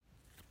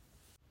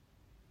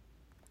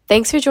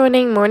Thanks for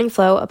joining Morning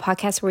Flow, a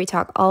podcast where we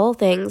talk all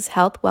things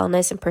health,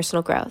 wellness, and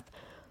personal growth.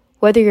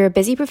 Whether you're a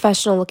busy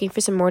professional looking for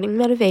some morning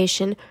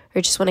motivation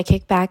or just want to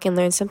kick back and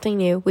learn something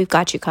new, we've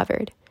got you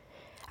covered.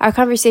 Our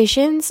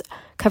conversations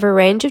cover a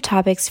range of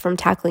topics from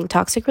tackling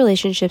toxic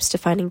relationships to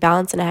finding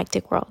balance in a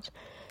hectic world.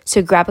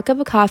 So grab a cup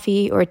of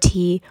coffee or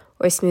tea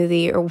or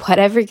smoothie or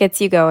whatever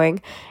gets you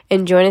going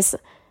and join us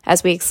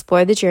as we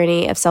explore the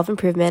journey of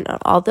self-improvement on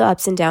all the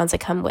ups and downs that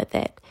come with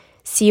it.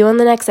 See you on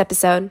the next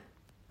episode.